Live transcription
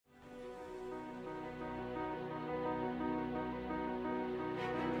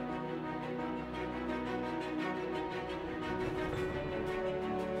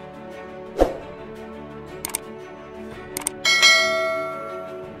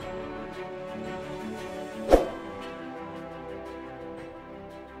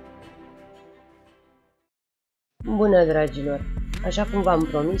Bună, dragilor! Așa cum v-am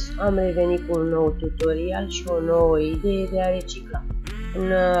promis, am revenit cu un nou tutorial și o nouă idee de a recicla.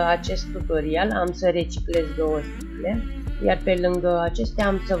 În acest tutorial am să reciclez 2 sticle, iar pe lângă acestea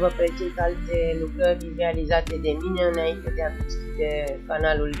am să vă prezint alte lucrări realizate de mine înainte de a deschide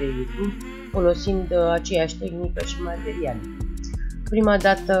canalul de YouTube, folosind aceeași tehnică și materiale. Prima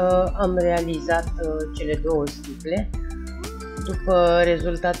dată am realizat cele 2 sticle. După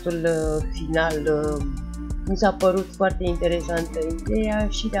rezultatul final mi s-a părut foarte interesantă ideea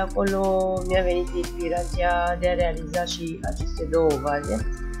și de acolo mi-a venit inspirația de a realiza și aceste 2 vaze,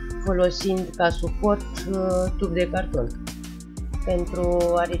 folosind ca suport tub de carton.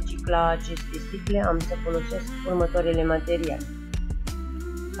 Pentru a recicla aceste sticle am să folosesc următoarele materiale: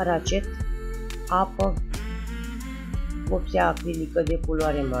 acest, apă, vopsea acrilică de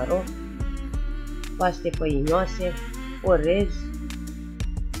culoare maro, paste făinoase, orez,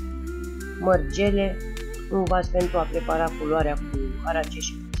 margele, un vas pentru a prepara culoarea cu acest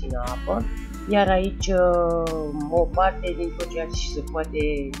și puțină apă, iar aici o parte din tot ceea ce se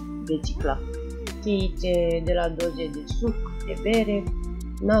poate recicla: cheițe de la doze de suc, de bere,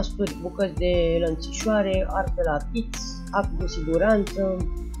 nasturi, bucăți de lănțișoare, arpe la piț, act cu siguranță.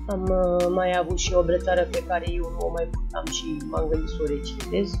 Am mai avut și o brățară pe care eu nu o mai puteam și m-am gândit să o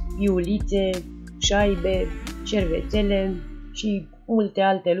reciclez, piulițe, șaibe, șervețele și multe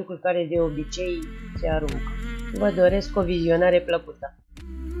alte lucruri care de obicei se aruncă. Vă doresc o vizionare plăcută!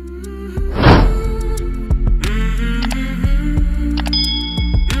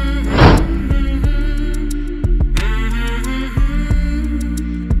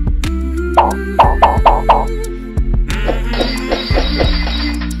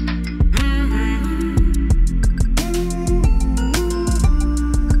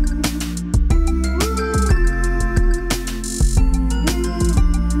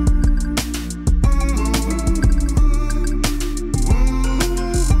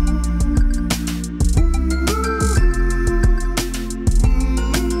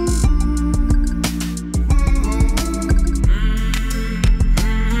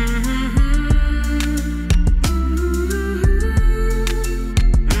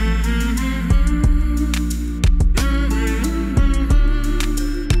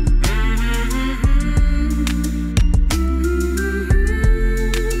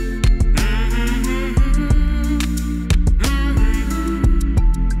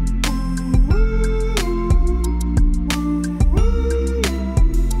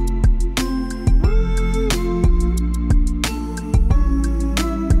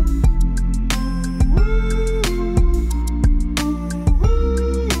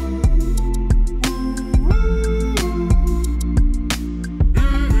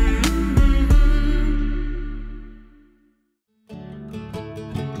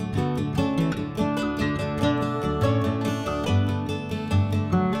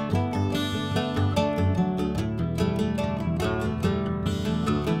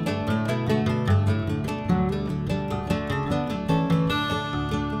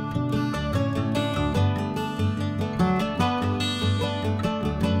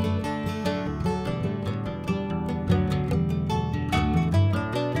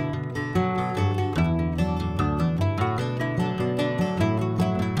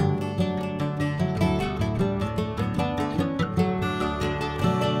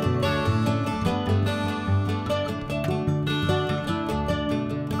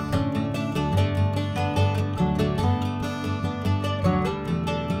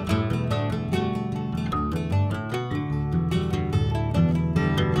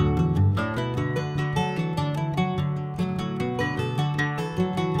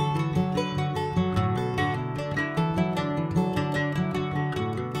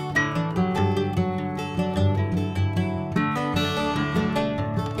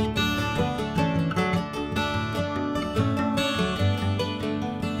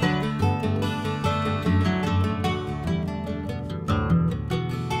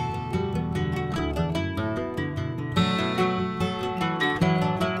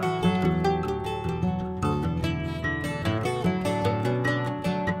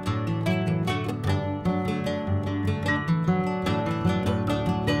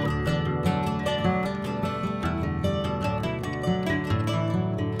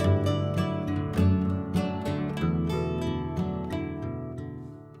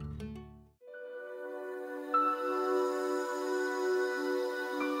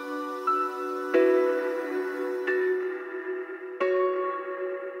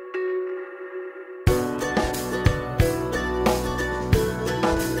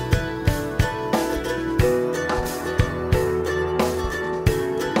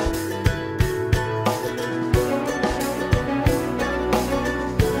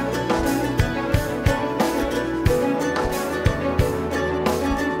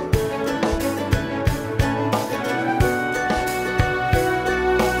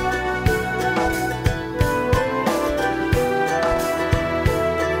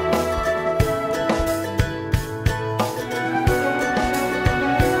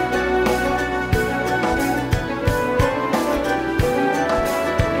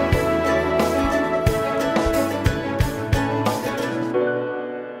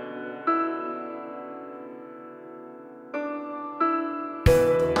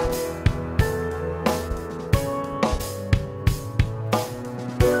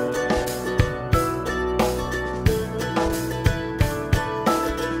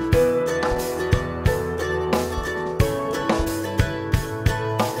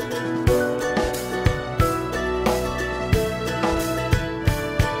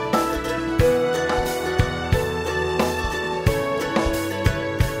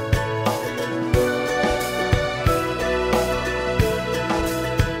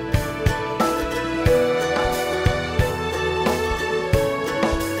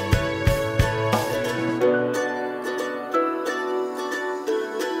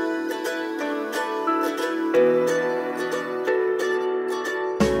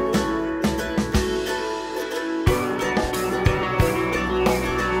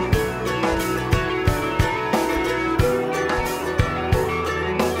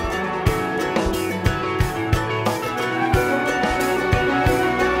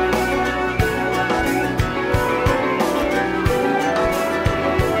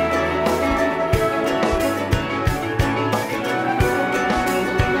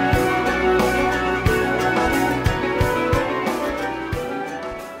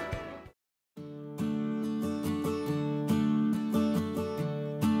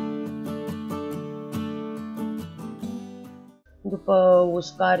 După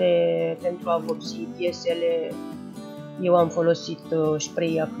uscare, pentru a vopsi piesele, eu am folosit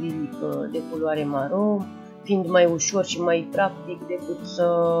spray acrilic de culoare maro, fiind mai ușor și mai practic decât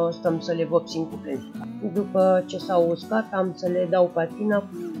să stăm să le vopsim cu pensula. După ce s-au uscat, am să le dau patina cu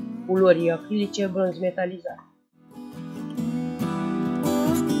culori acrilice bronz metalizat.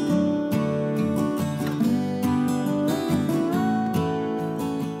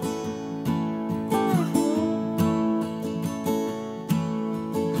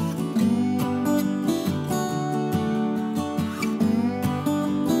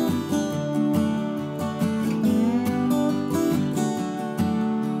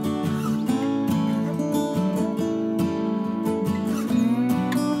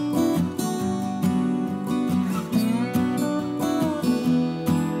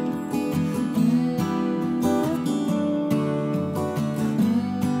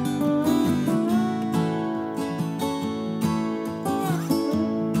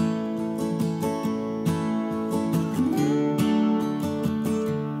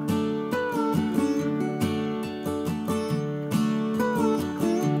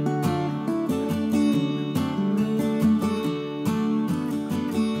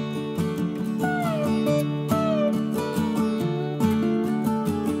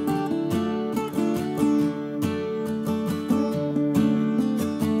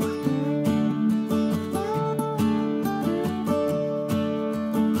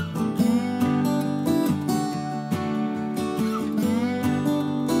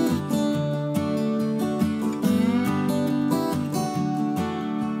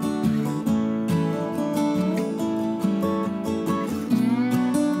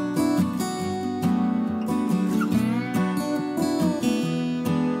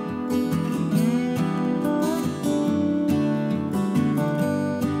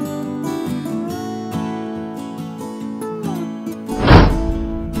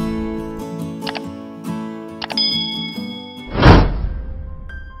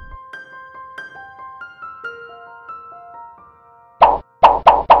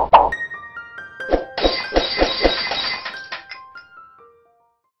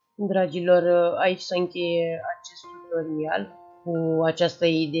 Dragilor, aici se încheie acest tutorial cu această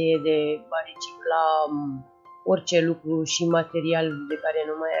idee de a recicla orice lucru și material de care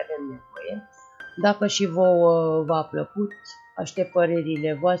nu mai avem nevoie. Dacă și vouă v-a plăcut, aștept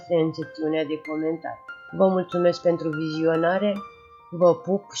părerile voastre în secțiunea de comentarii. Vă mulțumesc pentru vizionare, vă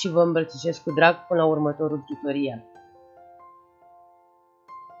pup și vă îmbrățișez cu drag până la următorul tutorial.